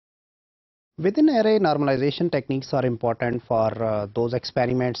Within array, normalization techniques are important for those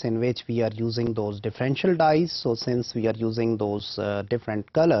experiments in which we are using those differential dyes. So since we are using those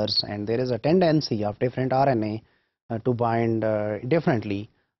different colors and there is a tendency of different RNA to bind differently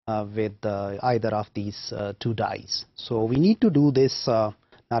with either of these two dyes. So we need to do this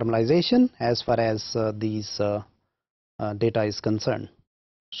normalization as far as these data is concerned.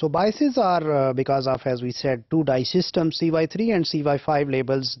 So biases are because of, as we said, two dye systems, CY3 and CY5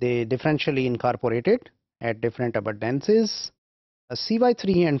 labels, they differentially incorporated at different abundances.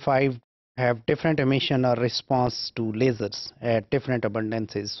 CY3 and 5 have different emission or response to lasers at different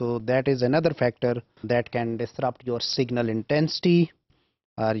abundances. So that is another factor that can disrupt your signal intensity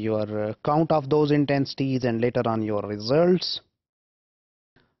or your count of those intensities and later on your results.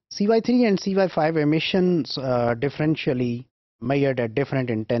 CY3 and CY5 emissions differentially measured at different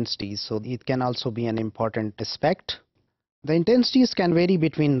intensities, so it can also be an important aspect. The intensities can vary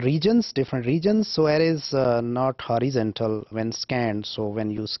between regions, different regions, so arrays not horizontal when scanned. So when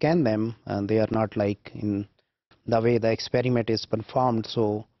you scan them, they are not like in the way the experiment is performed.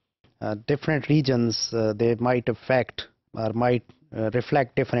 So different regions, they might affect or might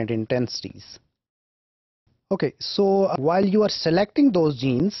reflect different intensities. Okay, so while you are selecting those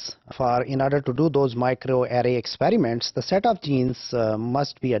genes in order to do those microarray experiments, the set of genes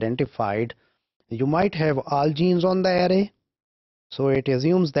must be identified. You might have all genes on the array, so it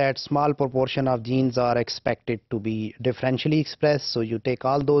assumes that small proportion of genes are expected to be differentially expressed. So you take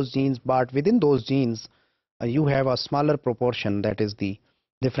all those genes, but within those genes, you have a smaller proportion that is the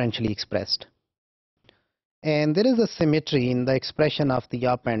differentially expressed. And there is a symmetry in the expression of the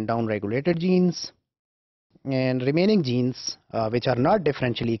up and down regulated genes. And remaining genes which are not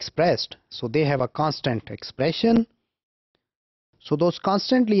differentially expressed, so they have a constant expression. So those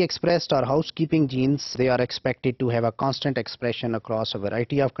constantly expressed are housekeeping genes. They are expected to have a constant expression across a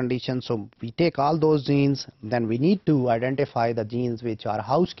variety of conditions. So we take all those genes, then we need to identify the genes which are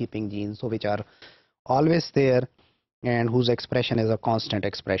housekeeping genes, so which are always there and whose expression is a constant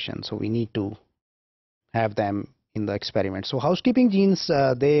expression. So we need to have them in the experiment. So housekeeping genes,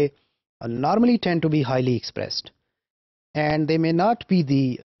 they normally tend to be highly expressed, and they may not be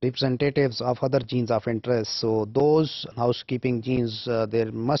the representatives of other genes of interest. So those housekeeping genes,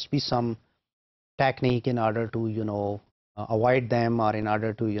 there must be some technique in order to avoid them, or in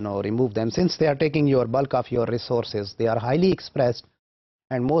order to remove them. Since they are taking your bulk of your resources, they are highly expressed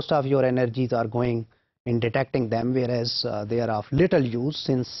and most of your energies are going in detecting them, whereas they are of little use,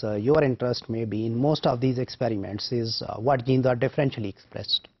 since your interest may be in most of these experiments is what genes are differentially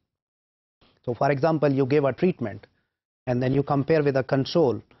expressed. So for example, you give a treatment and then you compare with a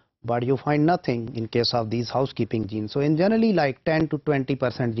control, but you find nothing in case of these housekeeping genes. So in generally like 10 to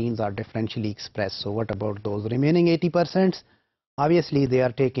 20% genes are differentially expressed. So what about those remaining 80%? Obviously they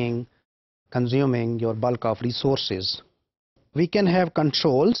are consuming your bulk of resources. We can have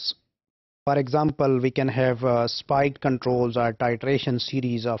controls. For example, we can have spiked controls or titration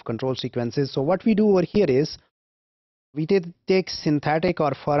series of control sequences. So what we do over here is we take synthetic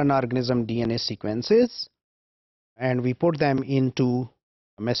or foreign organism DNA sequences and we put them into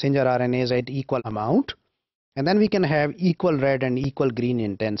messenger RNAs at equal amount, and then we can have equal red and equal green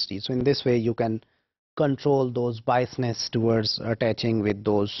intensity. So in this way you can control those biasness towards attaching with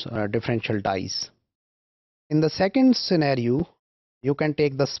those differential dyes. In the second scenario, you can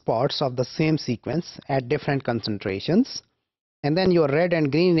take the spots of the same sequence at different concentrations, and then your red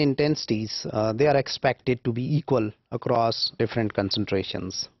and green intensities, they are expected to be equal across different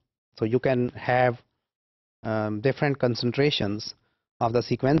concentrations. So you can have different concentrations of the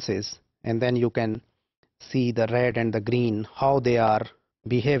sequences, and then you can see the red and the green, how they are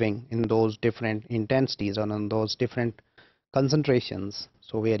behaving in those different intensities or in those different concentrations.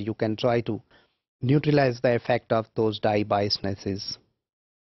 So where you can try to neutralize the effect of those dye biasnesses.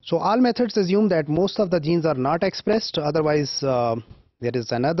 So all methods assume that most of the genes are not expressed. Otherwise, there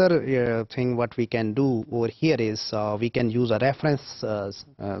is another thing what we can do over here is we can use a reference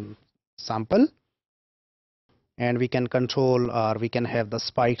sample, and we can control, or we can have the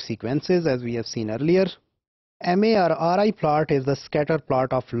spiked sequences as we have seen earlier. MA or RI plot is the scatter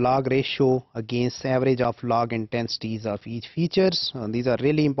plot of log ratio against average of log intensities of each features. These are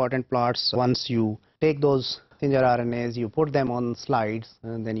really important plots. Once you take those messenger RNAs, you put them on slides,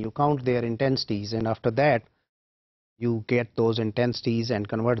 and then you count their intensities, and after that you get those intensities and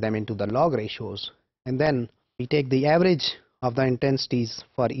convert them into the log ratios, and then we take the average of the intensities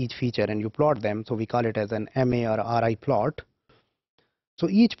for each feature and you plot them. So we call it as an MA or RI plot. So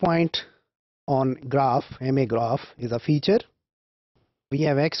each point on graph, MA graph, is a feature. We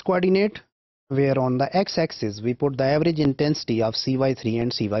have x coordinate, where on the x-axis we put the average intensity of CY3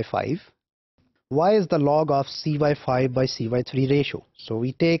 and CY5, Y is the log of CY5 by CY3 ratio. So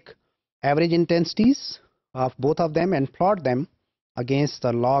we take average intensities of both of them and plot them against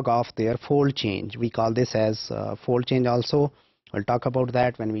the log of their fold change. We call this as fold change also. We'll talk about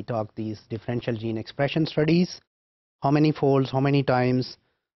that when we talk these differential gene expression studies. How many folds, how many times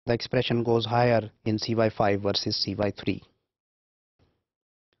the expression goes higher in CY5 versus CY3.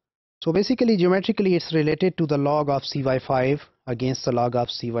 So basically, geometrically, it's related to the log of CY5 against the log of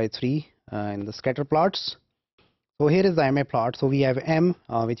CY3 in the scatter plots. So here is the MA plot. So we have M,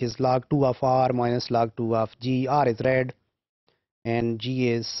 which is log 2 of R minus log 2 of G. R is red and G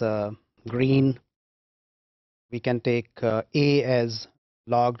is green. We can take A as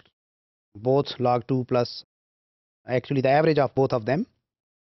log, both log 2 plus actually the average of both of them.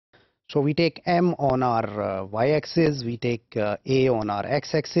 So we take M on our y-axis, we take A on our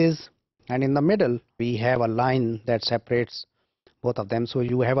x-axis, and in the middle we have a line that separates both of them. So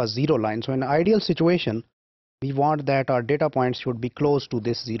you have a zero line. So in an ideal situation, we want that our data points should be close to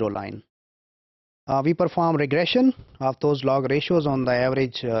this zero line. We perform regression of those log ratios on the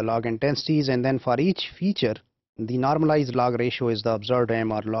average log intensities, and then for each feature, the normalized log ratio is the observed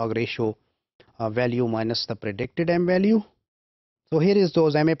M or log ratio value minus the predicted M value. So here is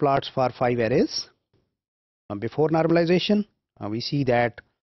those MA plots for 5 arrays. Before normalization, we see that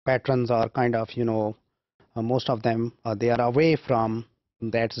patterns are kind of, most of them, they are away from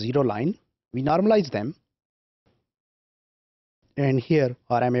that zero line. We normalize them. And here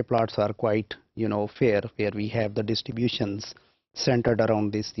our MA plots are quite, fair, where we have the distributions centered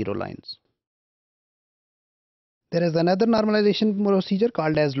around these zero lines. There is another normalization procedure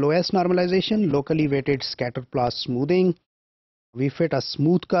called as lowest normalization, locally weighted scatter plot smoothing. We fit a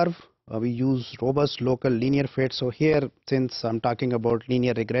smooth curve. We use robust local linear fit. So here, since I'm talking about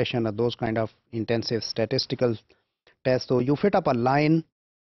linear regression or those kind of intensive statistical tests, so you fit up a line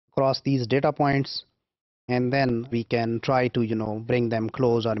across these data points, and then we can try to, bring them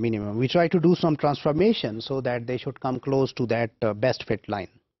close or minimum. We try to do some transformation so that they should come close to that best fit line.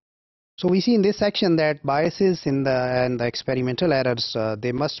 So we see in this section that biases and the experimental errors,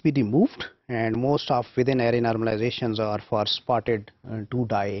 they must be removed, and most of within array normalizations are for spotted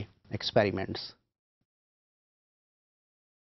 2-die experiments.